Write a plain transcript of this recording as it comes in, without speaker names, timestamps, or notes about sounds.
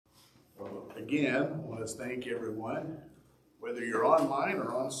again, I want to thank everyone, whether you're online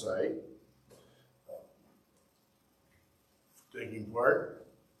or on site, taking part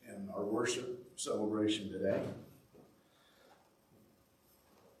in our worship celebration today.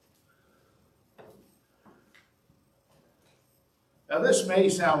 Now, this may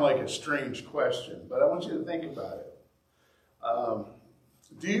sound like a strange question, but I want you to think about it.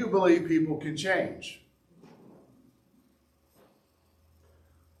 Do you believe people can change?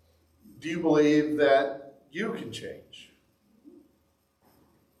 Do you believe that you can change?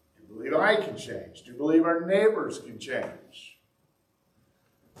 Do you believe I can change? Do you believe our neighbors can change?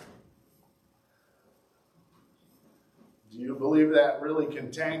 Do you believe that really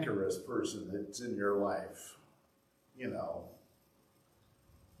cantankerous person that's in your life? You know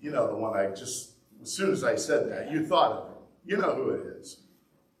the one I just, as soon as I said that, you thought of him. You know who it is.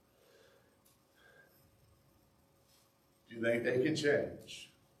 Do you think they can change?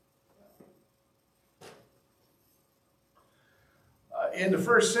 In the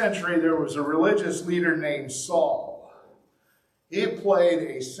first century, there was a religious leader named Saul. He played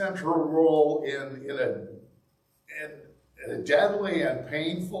a central role in a deadly and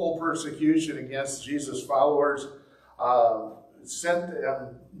painful persecution against Jesus' followers, sent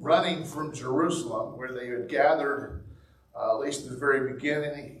them running from Jerusalem, where they had gathered, at least at the very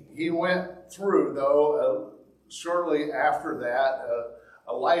beginning. He went through, though, shortly after that,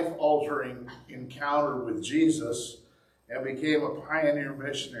 a life-altering encounter with Jesus, and became a pioneer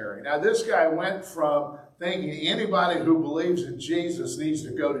missionary. Now, this guy went from thinking anybody who believes in Jesus needs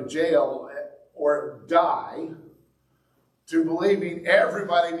to go to jail or die, to believing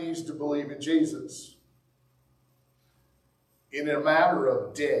everybody needs to believe in Jesus in a matter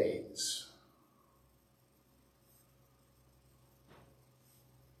of days.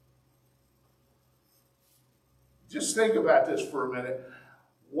 Just think about this for a minute.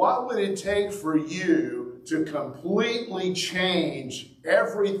 What would it take for you to completely change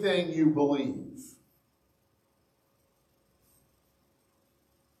everything you believe?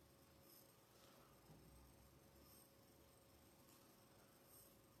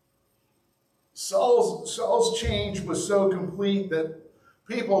 Saul's change was so complete that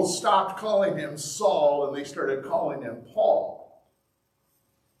people stopped calling him Saul and they started calling him Paul.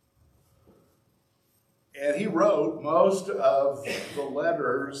 And he wrote most of the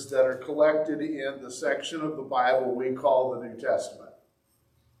letters that are collected in the section of the Bible we call the New Testament.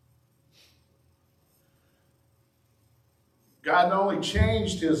 God not only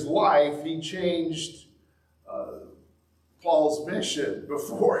changed his life, he changed Paul's mission.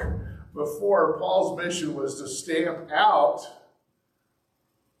 Before Paul's mission was to stamp out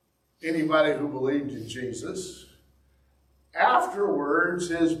anybody who believed in Jesus. Afterwards,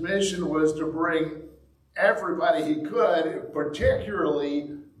 his mission was to bring everybody he could,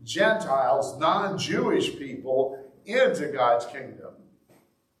 particularly Gentiles, non-Jewish people, into God's kingdom.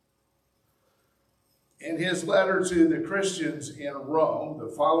 In his letter to the Christians in Rome,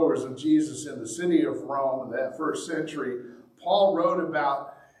 the followers of Jesus in the city of Rome in that first century, Paul wrote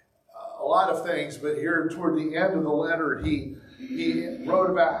about a lot of things, but here toward the end of the letter, he wrote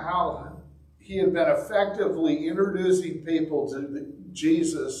about how he had been effectively introducing people to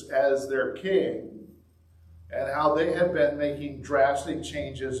Jesus as their king, and how they had been making drastic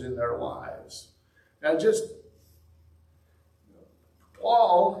changes in their lives. Now,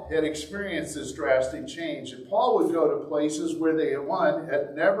 Paul had experienced this drastic change, and Paul would go to places where they, one,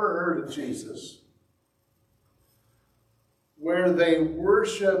 had never heard of Jesus, where they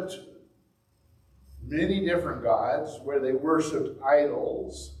worshiped many different gods, where they worshiped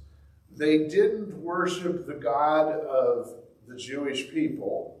idols. They didn't worship the God of the Jewish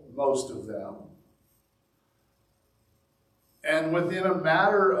people, most of them. And within a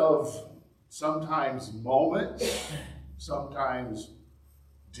matter of sometimes moments, sometimes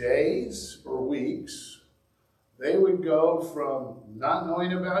days or weeks, they would go from not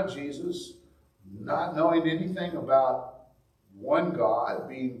knowing about Jesus, not knowing anything about one God,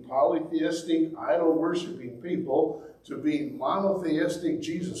 being polytheistic, idol-worshiping people, to being monotheistic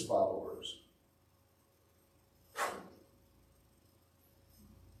Jesus followers.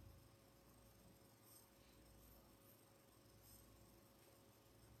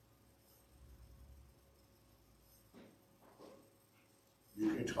 You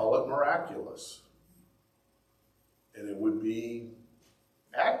could call it miraculous, and it would be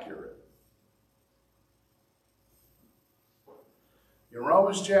accurate. In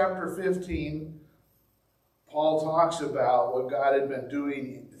Romans chapter 15, Paul talks about what God had been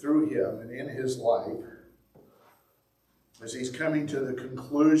doing through him and in his life as he's coming to the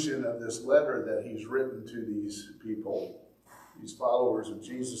conclusion of this letter that he's written to these people these followers of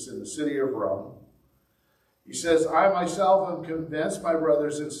Jesus in the city of Rome. He says, I myself am convinced, my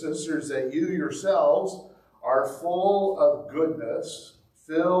brothers and sisters, that you yourselves are full of goodness,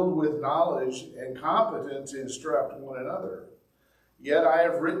 filled with knowledge, and competent to instruct one another. Yet I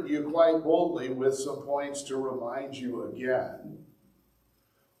have written you quite boldly with some points to remind you again,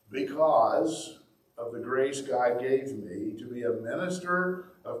 because of the grace God gave me to be a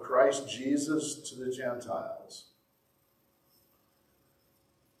minister of Christ Jesus to the Gentiles.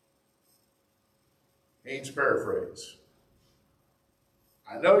 Haynes paraphrase.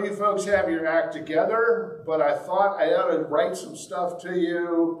 I know you folks have your act together, but I thought I ought to write some stuff to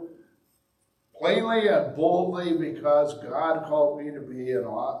you plainly and boldly because God called me to be to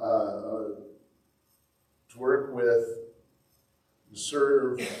work with, to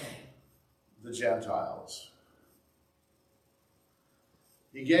serve the Gentiles.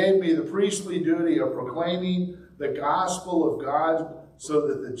 He gave me the priestly duty of proclaiming the gospel of God so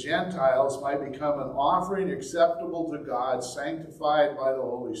that the Gentiles might become an offering acceptable to God, sanctified by the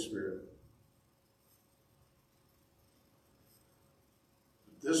Holy Spirit.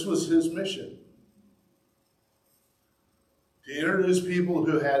 This was his mission. To introduce people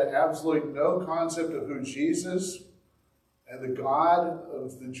who had absolutely no concept of who Jesus and the God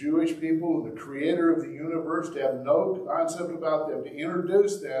of the Jewish people, the creator of the universe, to have no concept about them, to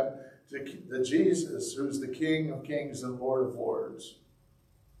introduce them to the Jesus who's the King of kings and Lord of lords.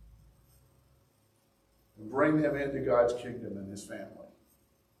 And bring them into God's kingdom and his family.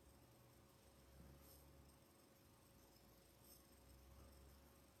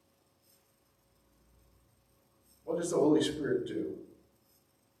 What does the Holy Spirit do?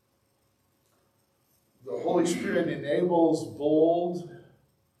 The Holy Spirit enables bold,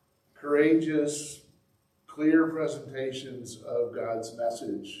 courageous, clear presentations of God's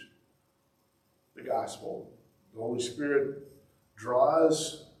message, the gospel. The Holy Spirit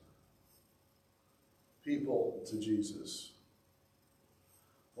draws people to Jesus.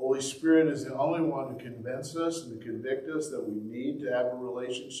 The Holy Spirit is the only one to convince us and to convict us that we need to have a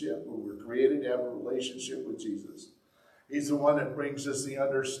relationship, or we're created to have a relationship with Jesus. He's the one that brings us the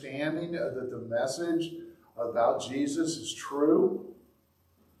understanding that the message about Jesus is true.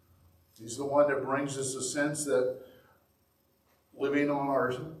 He's the one that brings us a sense that living on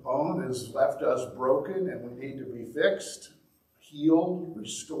our own has left us broken and we need to be fixed, healed,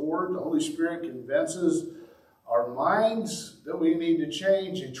 restored. The Holy Spirit convinces our minds that we need to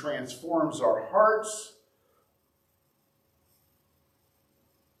change and transforms our hearts.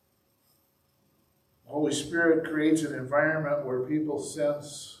 The Holy Spirit creates an environment where people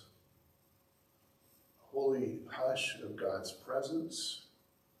sense a holy hush of God's presence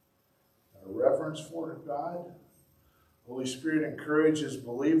and a reverence for God. The Holy Spirit encourages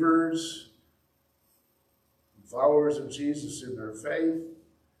believers and followers of Jesus in their faith.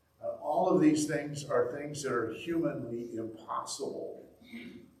 All of these things are things that are humanly impossible.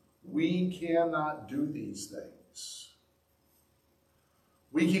 We cannot do these things.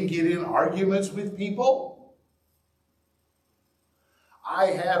 We can get in arguments with people. I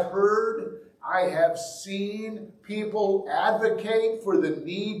have seen people advocate for the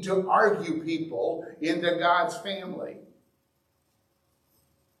need to argue people into God's family.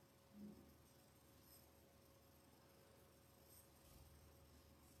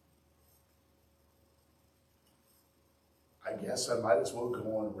 I guess I might as well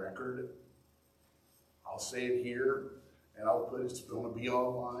go on record. I'll say it here, and it's going to be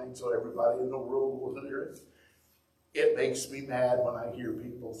online so everybody in the world will hear it. It makes me mad when I hear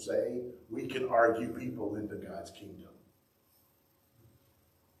people say we can argue people into God's kingdom.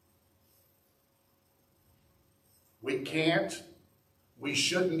 We can't. We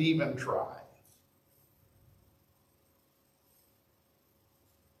shouldn't even try.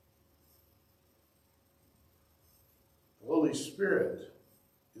 The Holy Spirit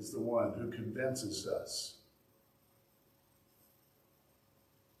is the one who convinces us.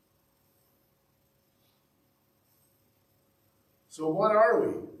 So what are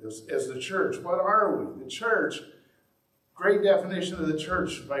we as the church? What are we? The church, great definition of the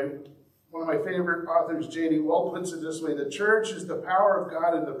church by one of my favorite authors, J.D. Wells, puts it this way: the church is the power of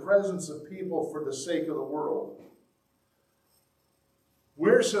God in the presence of people for the sake of the world.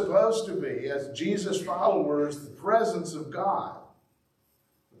 We're supposed to be, as Jesus followers, the presence of God,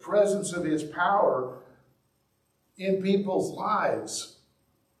 the presence of his power in people's lives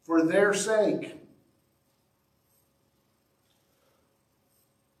for their sake.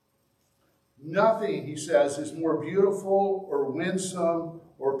 Nothing, he says, is more beautiful or winsome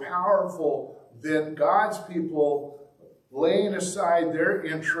or powerful than God's people laying aside their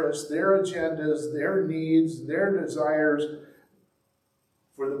interests, their agendas, their needs, their desires,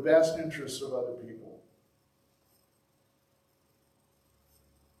 for the best interests of other people.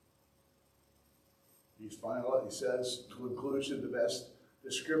 He says, to conclusion, the best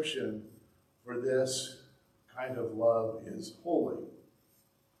description for this kind of love is holy.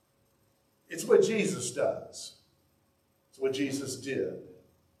 It's what Jesus does. It's what Jesus did.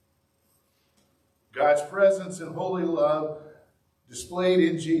 God's presence and holy love displayed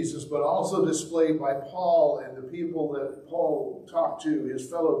in Jesus, but also displayed by Paul and the people that Paul talked to, his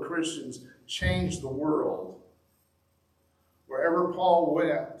fellow Christians, changed the world. Wherever Paul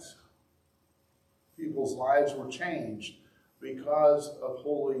went, people's lives were changed because of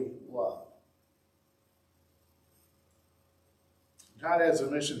holy love. God has a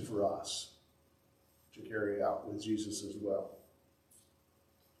mission for us to carry out with Jesus as well.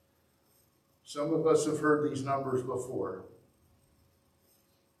 Some of us have heard these numbers before.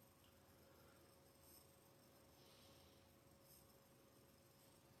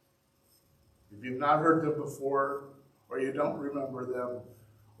 If you've not heard them before, or you don't remember them,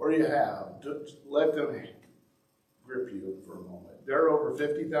 or you have, let them grip you for a moment. There are over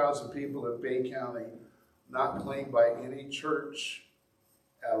 50,000 people in Bay County not claimed by any church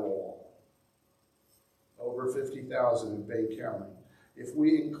at all. Over 50,000 in Bay County. If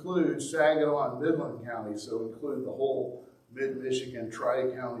we include Saginaw and Midland County, so include the whole mid-Michigan,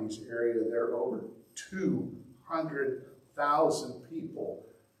 Tri-Counties area, there are over 200,000 people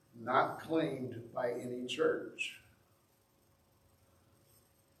not claimed by any church.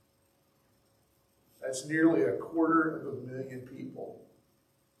 That's nearly 250,000 people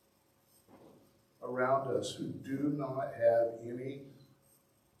around us who do not have any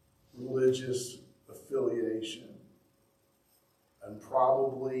religious affiliation and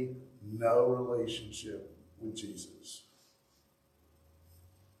probably no relationship with Jesus.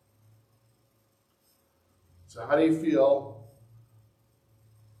 So how do you feel?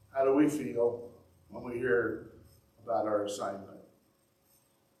 How do we feel when we hear about our assignment?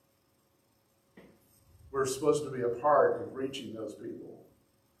 We're supposed to be a part of reaching those people.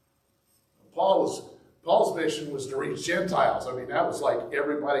 Paul's mission was to reach Gentiles. I mean, that was like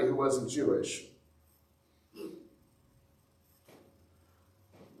everybody who wasn't Jewish.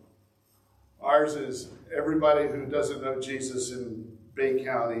 Ours is everybody who doesn't know Jesus in Bay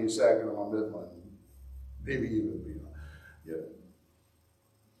County, Saginaw, Midland, maybe even beyond. Yeah.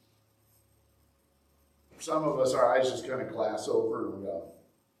 Some of us, our eyes just kind of glass over and we go,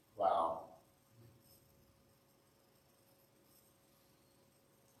 wow.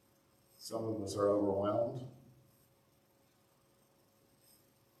 Some of us are overwhelmed.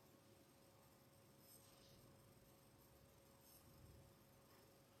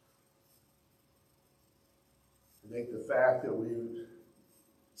 I think the fact that we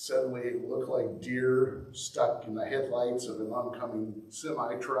suddenly look like deer stuck in the headlights of an oncoming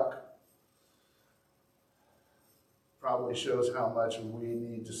semi-truck probably shows how much we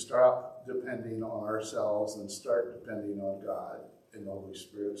need to stop depending on ourselves and start depending on God and the Holy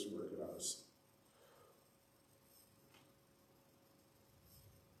Spirit's work in us.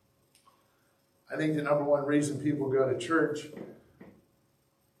 I think the number one reason people go to church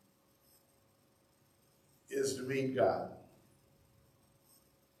is to meet God.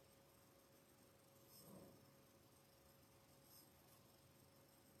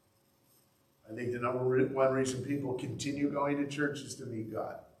 I think the number one reason people continue going to church is to meet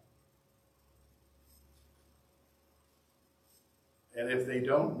God. And if they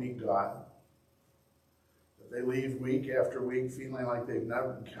don't meet God, if they leave week after week feeling like they've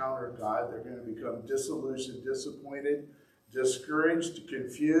never encountered God, they're going to become disillusioned, disappointed, discouraged,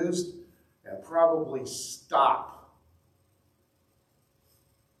 confused, and probably stop.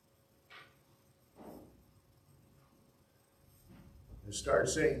 And start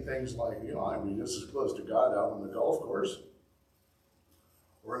saying things like, I'm just as close to God out on the golf course,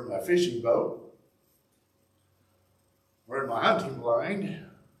 or in my fishing boat, or in my hunting blind,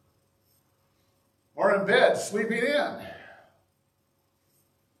 or in bed sleeping in.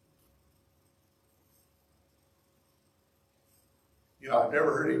 I've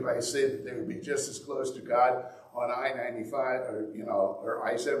never heard anybody say that they would be just as close to God on I-95 or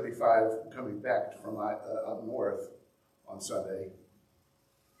I-75 coming back from up north on Sunday.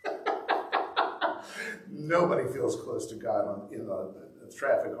 Nobody feels close to God in the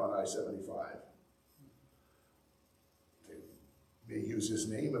traffic on I-75. They may use his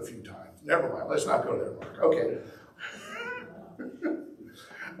name a few times. Never mind. Let's not go there, Mark. Okay.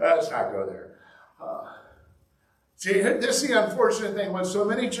 Let's not go there. See, this is the unfortunate thing. When so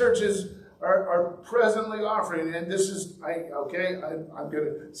many churches are presently offering. And this is, I'm going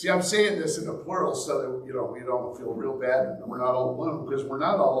to, see, I'm saying this in the plural so that, we don't feel real bad and we're not all alone, because we're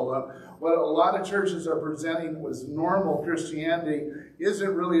not all alone. What a lot of churches are presenting was normal Christianity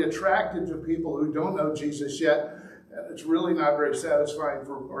isn't really attractive to people who don't know Jesus yet. And it's really not very satisfying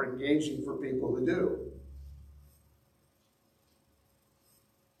or engaging for people who do.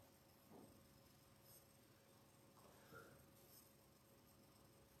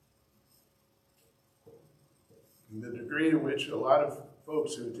 The degree to which a lot of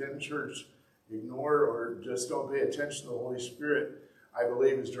folks who attend church ignore or just don't pay attention to the Holy Spirit, I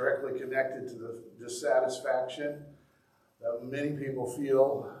believe, is directly connected to the dissatisfaction that many people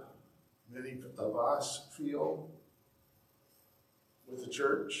feel, many of us feel with the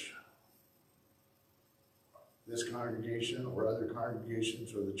church, this congregation or other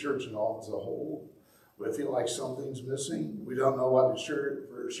congregations or the church and all as a whole. We feel like something's missing. We don't know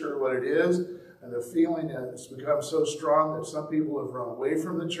for sure what it is. And the feeling has become so strong that some people have run away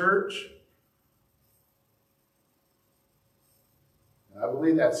from the church. And I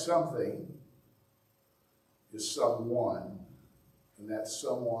believe that something is someone, and that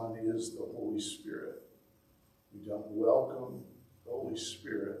someone is the Holy Spirit. We don't welcome the Holy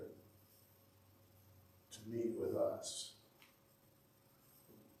Spirit to meet with us.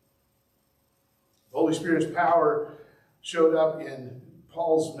 The Holy Spirit's power showed up in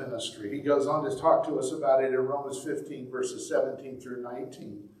Paul's ministry. He goes on to talk to us about it in Romans 15, verses 17 through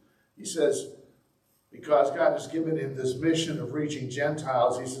 19. He says, because God has given him this mission of reaching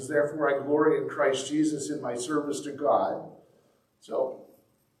Gentiles, he says, therefore I glory in Christ Jesus in my service to God. So,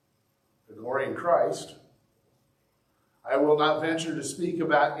 the glory in Christ. I will not venture to speak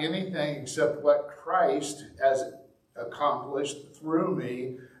about anything except what Christ has accomplished through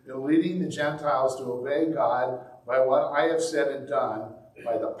me in leading the Gentiles to obey God by what I have said and done,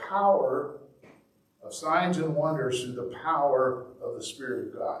 by the power of signs and wonders through the power of the Spirit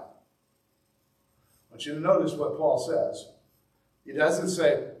of God. I want you to notice what Paul says. He doesn't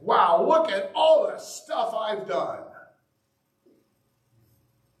say, wow, look at all the stuff I've done.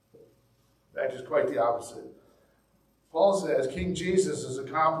 In fact, it's quite the opposite. Paul says, King Jesus has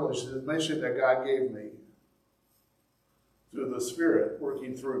accomplished the mission that God gave me through the Spirit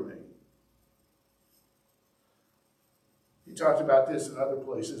working through me. He talked about this in other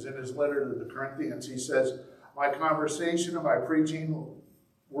places. In his letter to the Corinthians, he says, my conversation and my preaching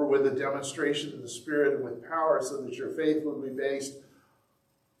were with a demonstration of the Spirit and with power, so that your faith would be based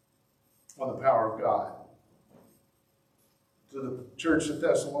on the power of God. To the church at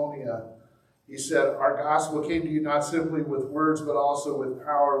Thessalonica, he said, our gospel came to you not simply with words, but also with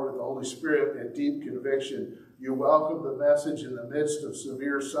power, with the Holy Spirit and deep conviction. You welcomed the message in the midst of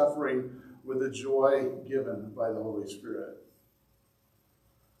severe suffering with the joy given by the Holy Spirit.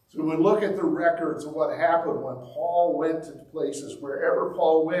 So when we look at the records of what happened when Paul went to places, wherever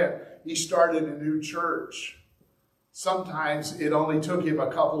Paul went, he started a new church. Sometimes it only took him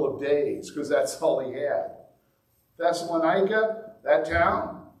a couple of days because that's all he had. Thessalonica, that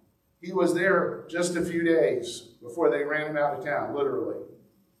town, he was there just a few days before they ran him out of town, literally.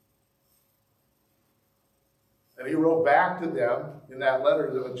 And he wrote back to them in that letter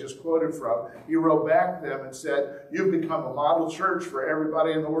that I just quoted from. He wrote back to them and said, you've become a model church for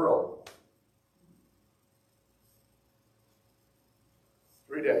everybody in the world.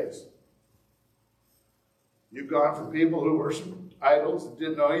 3 days. You've gone from people who worship idols and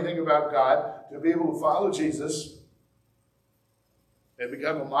didn't know anything about God to people who follow Jesus and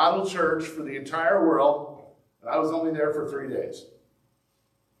become a model church for the entire world. And I was only there for 3 days.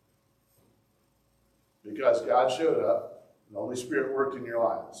 Because God showed up and the Holy Spirit worked in your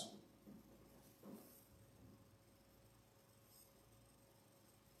lives.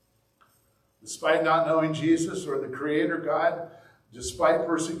 Despite not knowing Jesus or the Creator God, despite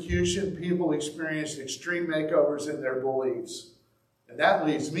persecution, people experienced extreme makeovers in their beliefs. And that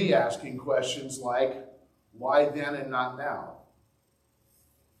leaves me asking questions like, why then and not now?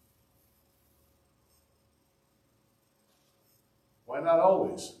 Why not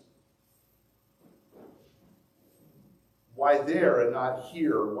always? Why there and not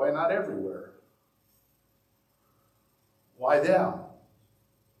here? Why not everywhere? Why them?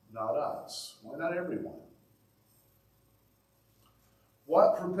 Not us. Why not everyone?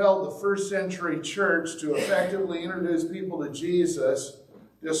 What propelled the first century church to effectively introduce people to Jesus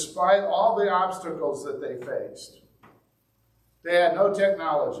despite all the obstacles that they faced? They had no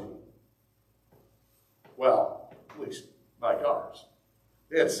technology. Well, at least like ours.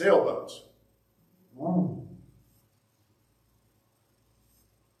 They had sailboats.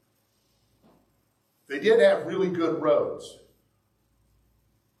 They did have really good roads.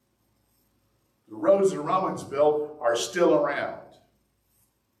 roads the Romans built are still around.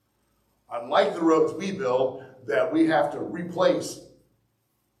 Unlike the roads we build that we have to replace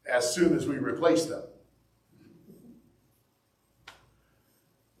as soon as we replace them.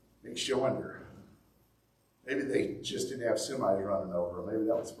 Makes you wonder. Maybe they just didn't have semis running over them. Maybe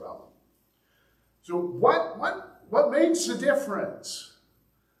that was the problem. So what makes the difference?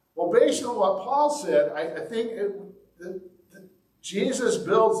 Well, based on what Paul said, I think Jesus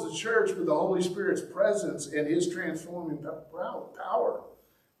builds the church with the Holy Spirit's presence and his transforming power.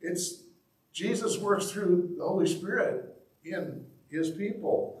 Jesus works through the Holy Spirit in his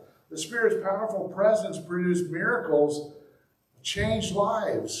people. The Spirit's powerful presence produced miracles, changed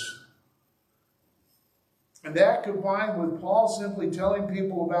lives. And that combined with Paul simply telling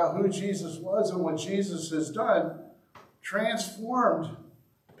people about who Jesus was and what Jesus has done, transformed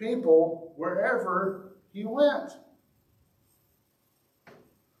people wherever he went.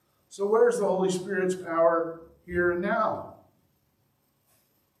 So where's the Holy Spirit's power here and now?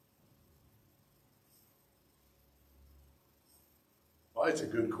 Well, it's a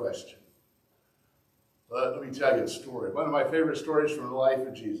good question. But let me tell you a story. One of my favorite stories from the life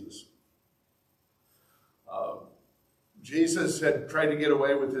of Jesus. Jesus had tried to get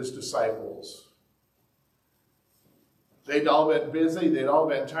away with his disciples. They'd all been busy. They'd all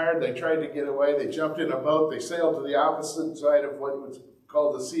been tired. They tried to get away. They jumped in a boat. They sailed to the opposite side of what was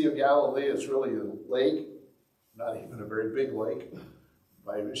called the Sea of Galilee. It's really a lake, not even a very big lake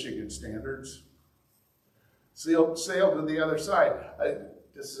by Michigan standards. Sailed to the other side.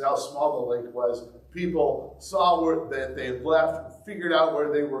 This is how small the lake was. People saw that they had left, figured out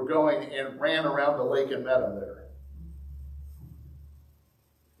where they were going, and ran around the lake and met them there.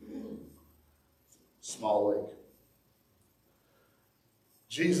 Small lake.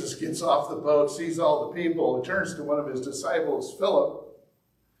 Jesus gets off the boat, sees all the people, and turns to one of his disciples, Philip,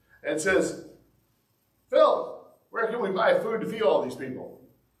 and says, "Philip, where can we buy food to feed all these people?"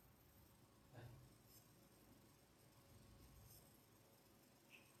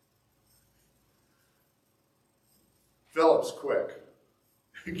 Philip's quick.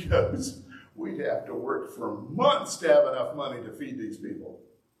 He goes, "We'd have to work for months to have enough money to feed these people."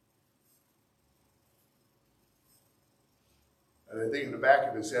 And I think in the back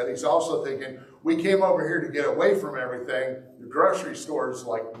of his head, he's also thinking, we came over here to get away from everything. The grocery store is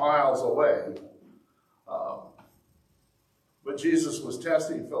like miles away. But Jesus was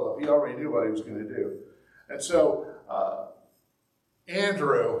testing Philip. He already knew what he was going to do. And so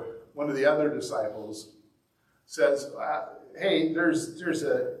Andrew, one of the other disciples, says, "Hey, there's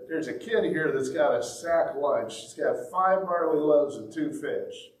a kid here that's got a sack lunch. He's got 5 barley loaves and 2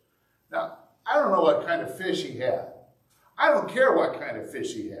 fish." Now, I don't know what kind of fish he had. I don't care what kind of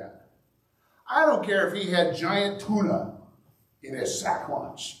fish he had. I don't care if he had giant tuna in his sack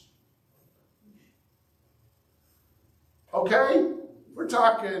lunch. Okay? We're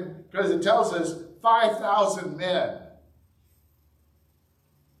talking, because it tells us 5,000 men.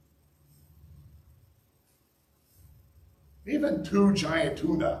 Even 2 giant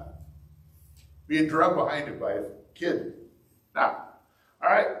tuna being drugged behind it by a kid. Now, all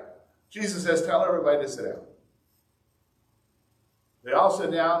right, Jesus says, tell everybody to sit down. They all sit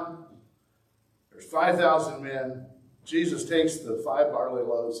down. There's 5,000 men. Jesus takes the 5 barley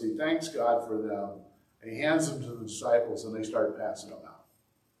loaves. He thanks God for them. And he hands them to the disciples, and they start passing them out.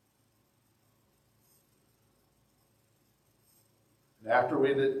 And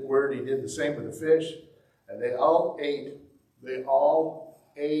afterward, he did the same with the fish. And they all ate. They all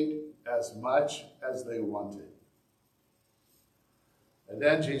ate as much as they wanted. And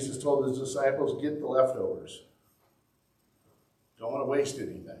then Jesus told his disciples, get the leftovers. Don't want to waste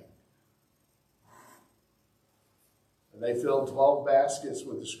anything. And they filled 12 baskets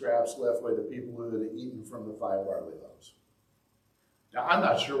with the scraps left by the people who had eaten from the 5 barley loaves. Now, I'm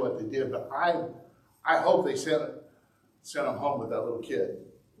not sure what they did, but I hope they sent them home with that little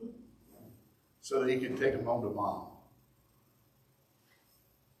kid so that he could take them home to mom.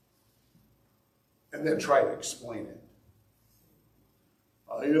 And then try to explain it.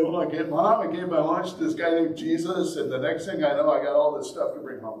 I gave my lunch to this guy named Jesus, and the next thing I know, I got all this stuff to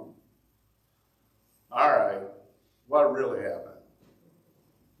bring home. All right, what really happened?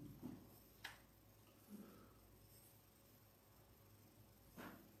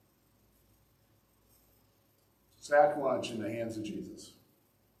 Sack lunch in the hands of Jesus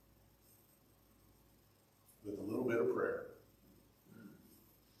with a little bit of prayer.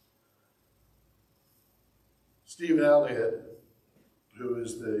 Stephen Elliott, who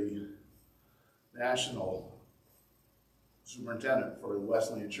is the national superintendent for the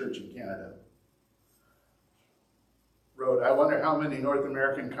Wesleyan Church in Canada, wrote, "I wonder how many North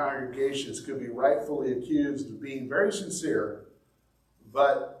American congregations could be rightfully accused of being very sincere,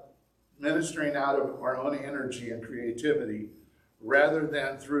 but ministering out of our own energy and creativity rather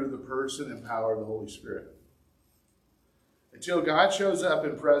than through the person and power of the Holy Spirit. Until God shows up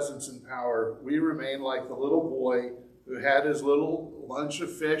in presence and power, we remain like the little boy who had his little lunch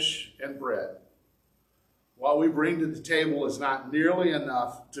of fish and bread. What we bring to the table is not nearly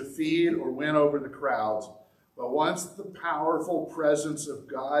enough to feed or win over the crowds, but once the powerful presence of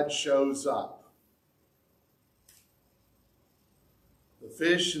God shows up, the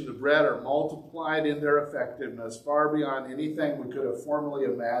fish and the bread are multiplied in their effectiveness far beyond anything we could have formerly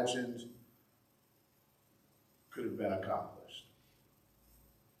imagined could have been accomplished."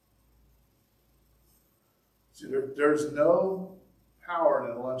 See, there's no power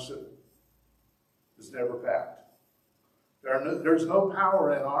in a lunch that is never packed. There's no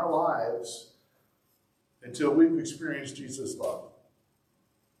power in our lives until we've experienced Jesus' love.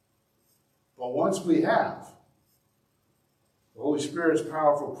 But once we have, the Holy Spirit's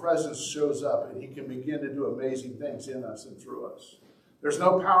powerful presence shows up and he can begin to do amazing things in us and through us. There's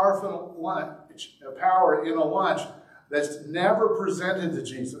no power in a lunch that's never presented to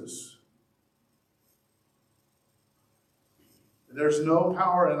Jesus. And there's no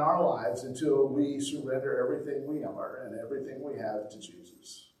power in our lives until we surrender everything we are and everything we have to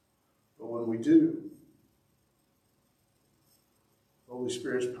Jesus. But when we do, the Holy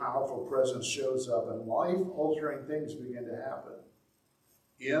Spirit's powerful presence shows up and life-altering things begin to happen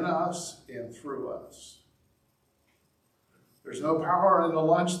in us and through us. There's no power in a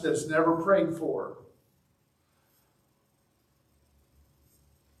lunch that's never prayed for.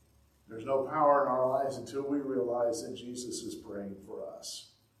 There's no power in our lives until we realize that Jesus is praying for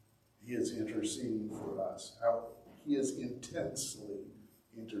us. He is interceding for us. He is intensely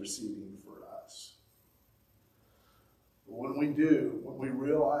interceding for us. But when we do, when we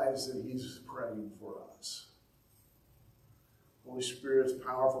realize that he's praying for us, Holy Spirit's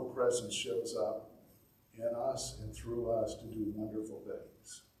powerful presence shows up in us and through us to do wonderful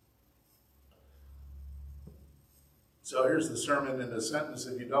things. So here's the sermon in a sentence.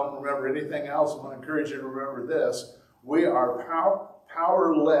 If you don't remember anything else, I want to encourage you to remember this. We are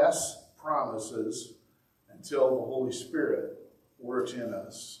powerless promises until the Holy Spirit works in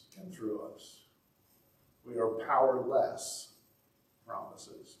us and through us. We are powerless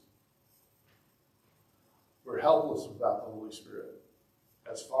promises. We're helpless without the Holy Spirit.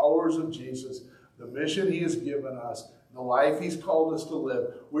 As followers of Jesus, the mission he has given us, the life he's called us to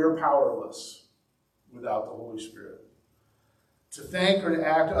live, we're powerless without the Holy Spirit. To think or to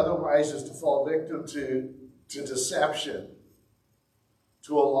act otherwise is to fall victim to deception,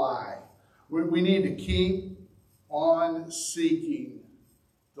 to a lie. We need to keep on seeking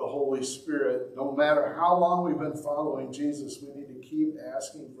the Holy Spirit. No matter how long we've been following Jesus, we need to keep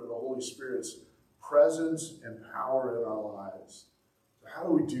asking for the Holy Spirit's presence and power in our lives. So how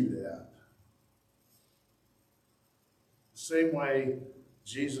do we do that? The same way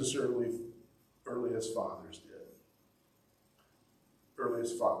Jesus' earliest fathers did.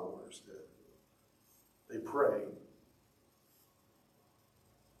 Earliest followers did. They prayed.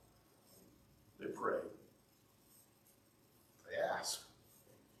 They prayed. They asked.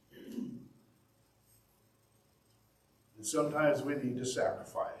 And sometimes we need to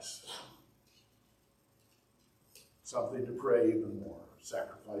sacrifice. Something to pray even more.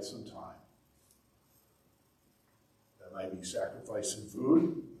 Sacrifice some time. That might be sacrificing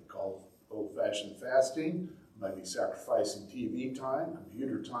food, called old-fashioned fasting. It might be sacrificing TV time,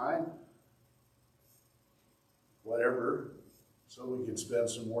 computer time, whatever, so we can spend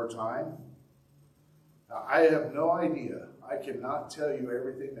some more time. Now, I have no idea. I cannot tell you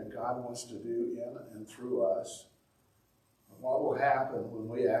everything that God wants to do in and through us. What will happen when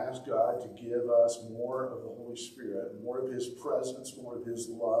we ask God to give us more of the Holy Spirit, more of his presence, more of his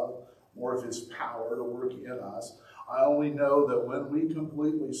love, more of his power to work in us. I only know that when we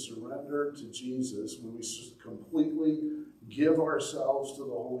completely surrender to Jesus, when we completely give ourselves to the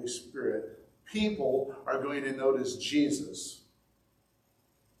Holy Spirit, people are going to notice Jesus,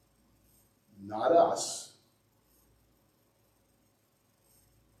 not us.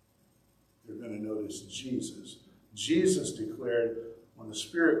 They're going to notice Jesus. Jesus declared, when the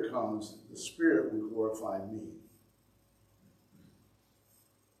Spirit comes, the Spirit will glorify me.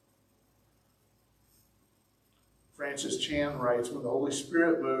 Francis Chan writes, when the Holy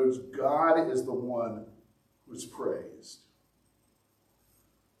Spirit moves, God is the one who is praised.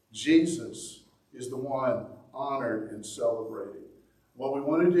 Jesus is the one honored and celebrated. What we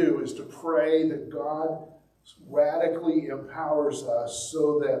want to do is to pray that God radically empowers us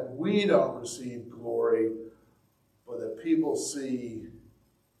so that we don't receive glory, but that people see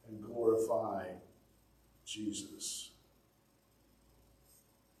and glorify Jesus.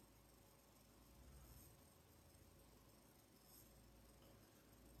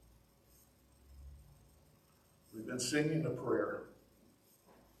 We've been singing a prayer.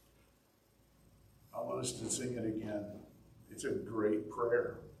 I want us to sing it again. It's a great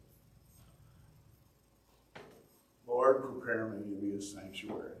prayer. Lord, prepare me to be a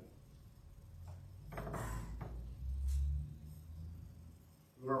sanctuary.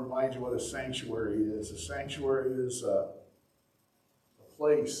 I'm going to remind you what a sanctuary is. A sanctuary is a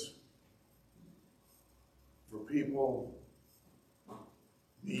place where people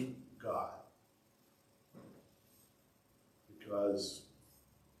meet God, because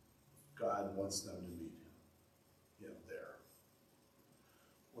God wants them to meet him there.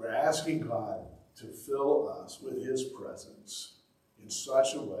 We're asking God to fill us with his presence in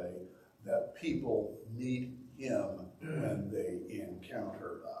such a way that people meet him when they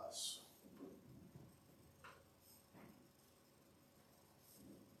encounter us.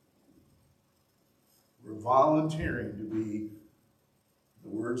 We're volunteering to be, the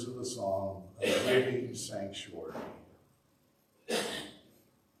words of the song, a living sanctuary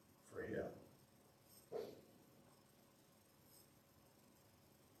for him.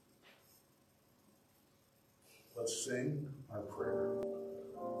 Let's sing our prayer.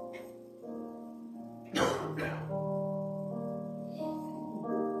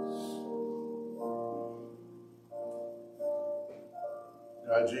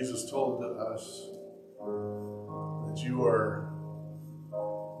 God, Jesus told us that you are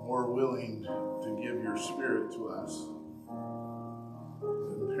more willing to give your Spirit to us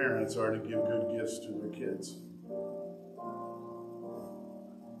than parents are to give good gifts to their kids.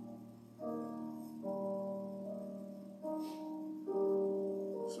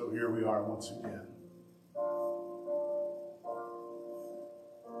 So here we are once again,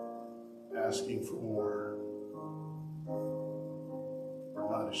 asking for more. We're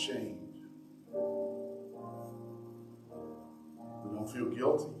not ashamed. We don't feel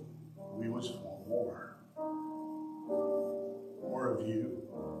guilty. We just want more. More of you.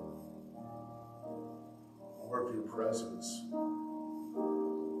 More of your presence.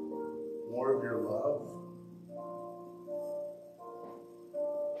 More of your love.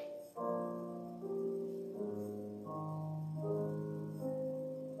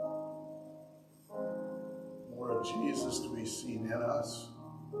 More of Jesus to be seen in us.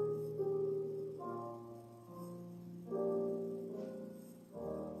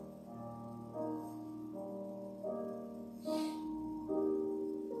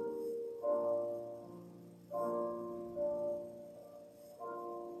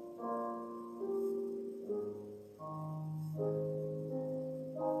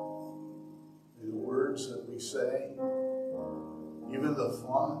 That we say, even the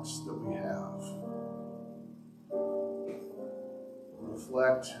thoughts that we have,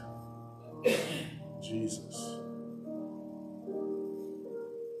 reflect Jesus.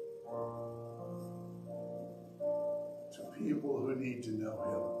 To people who need to know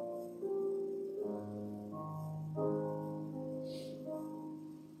him.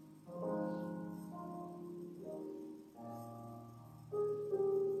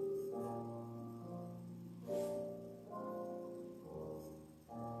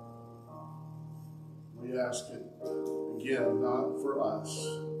 We ask it again, not for us,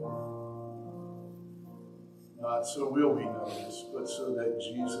 not so we'll be noticed, but so that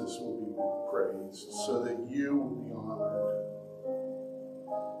Jesus will be praised, so that you will be honored,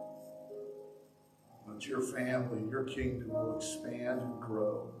 that your family, your kingdom will expand and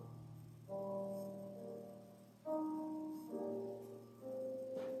grow.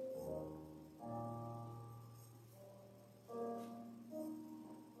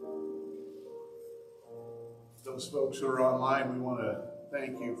 Those folks who are online, we want to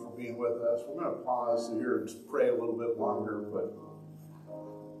thank you for being with us. We're going to pause here and pray a little bit longer, but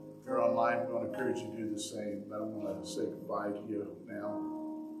if you're online, we want to encourage you to do the same. But I want to say goodbye to you now.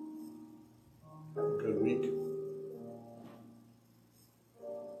 Have a good week.